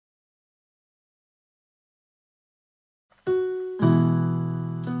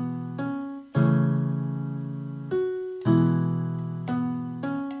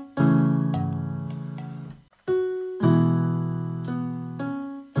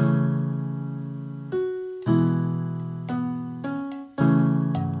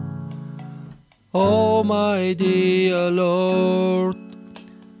Oh my dear Lord,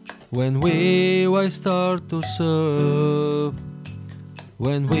 when we start to serve,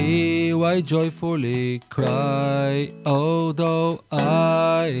 when we joyfully cry, although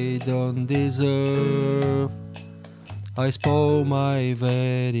I don't deserve, I spoil my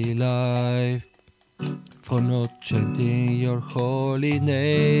very life for not chanting your holy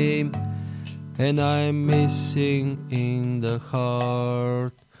name, and I'm missing in the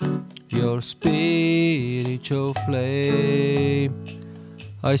heart your spiritual flame.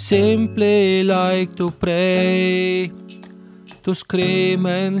 I simply like to pray, to scream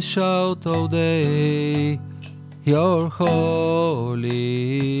and shout all day your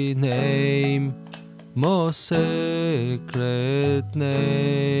holy name, most sacred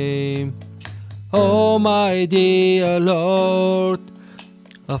name. Oh my dear Lord,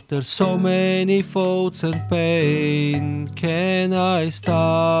 after so many faults and pain, can I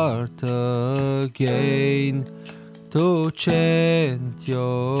start again to chant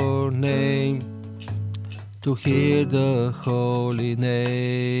your name, to hear the holy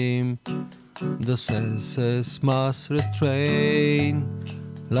name? The senses must restrain,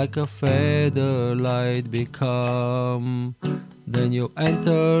 like a feather light become, then you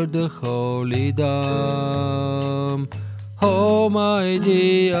enter the holy dome. Oh my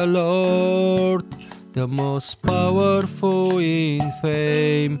dear Lord, the most powerful in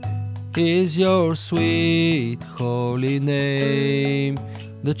fame is your sweet holy name.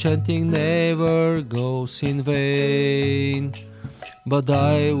 The chanting never goes in vain, but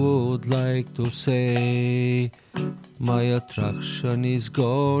I would like to say my attraction is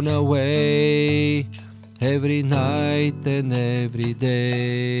gone away. Every night and every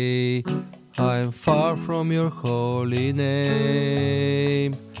day I'm far from your holy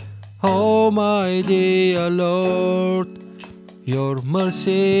name. Oh my dear Lord, your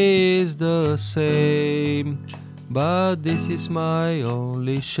mercy is the same, but this is my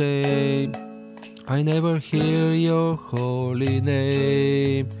only shame. I never hear your holy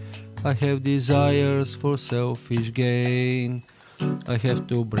name. I have desires for selfish gain. I have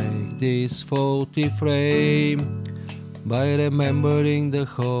to break this faulty frame by remembering the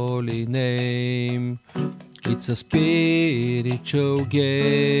holy name. It's a spiritual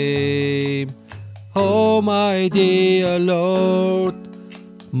game. Oh my dear Lord,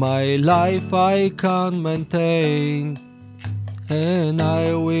 my life I can't maintain, and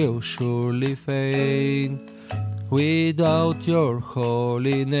I will surely faint without your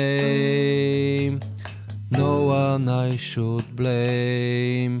holy name. No one I should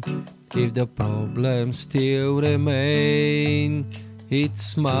blame if the problems still remain.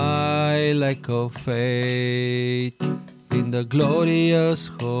 It's my lack of faith in the glorious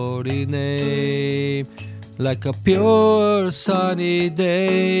holy name. Like a pure sunny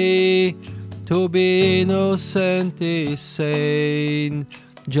day, to be innocent is sane.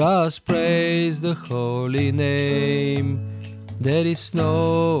 Just praise the holy name. There is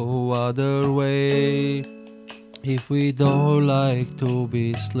no other way. If we don't like to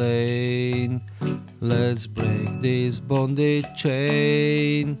be slain, let's break this bondage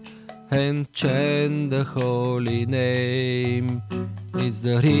chain and chant the holy name. It's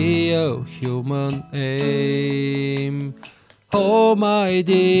the real human aim. Oh my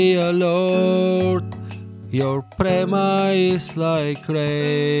dear Lord, your prema is like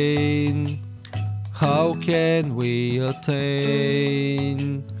rain. How can we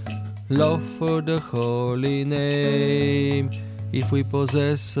attain love for the holy name if we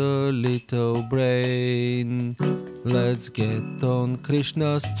possess a little brain? Let's get on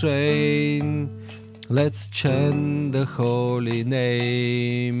Krishna's train. Let's chant the holy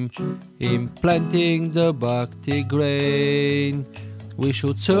name, implanting the bhakti grain. We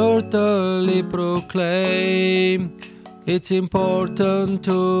should certainly proclaim it's important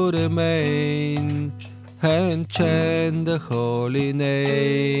to remain and chant the holy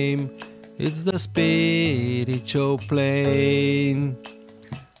name. It's the spiritual plane.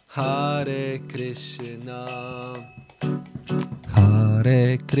 Hare Krishna,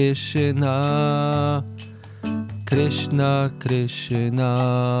 Hare Krishna, Krishna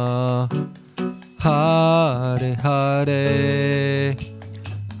Krishna, Hare Hare,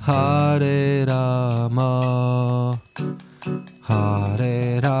 Hare Rama,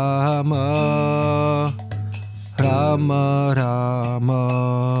 Hare Rama, Rama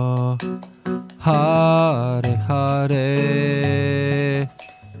Rama, Hare Hare,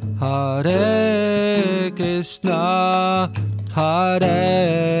 Hare Krishna,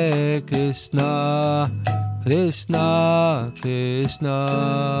 Hare Krishna, Krishna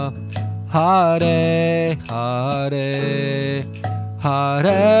Krishna, Hare Hare,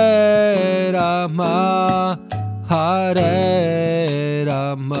 Hare Rama, Hare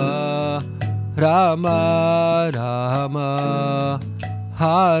Rama, Rama Rama,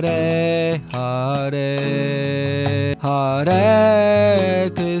 Hare Hare,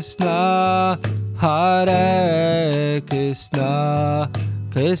 Hare Krishna, Hare Krishna,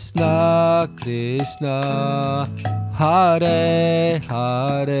 Krishna Krishna, Hare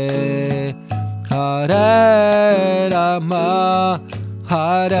Hare, Hare Rama,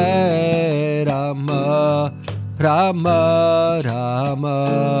 Hare Rama, Rama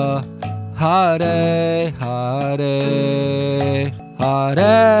Rama, Hare Hare,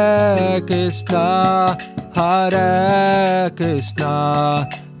 Hare Krishna, Hare Krishna,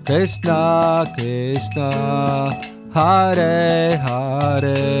 Krishna Krishna, Hare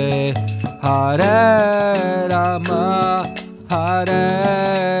Hare, Hare Rama,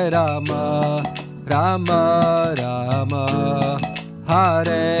 Hare Rama, Rama Rama,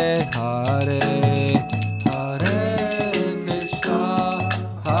 Hare Hare, Hare Krishna,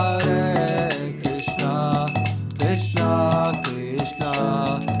 Hare Krishna, Krishna Krishna,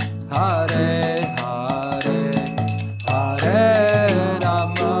 Hare Hare, Hare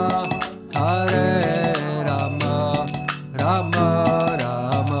Rama, Hare Rama, Rama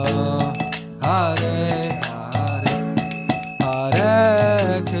Rama, Hare Hare,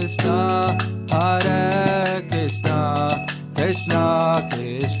 Hare Krishna, Hare Krishna, Krishna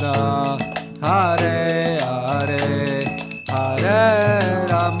Krishna,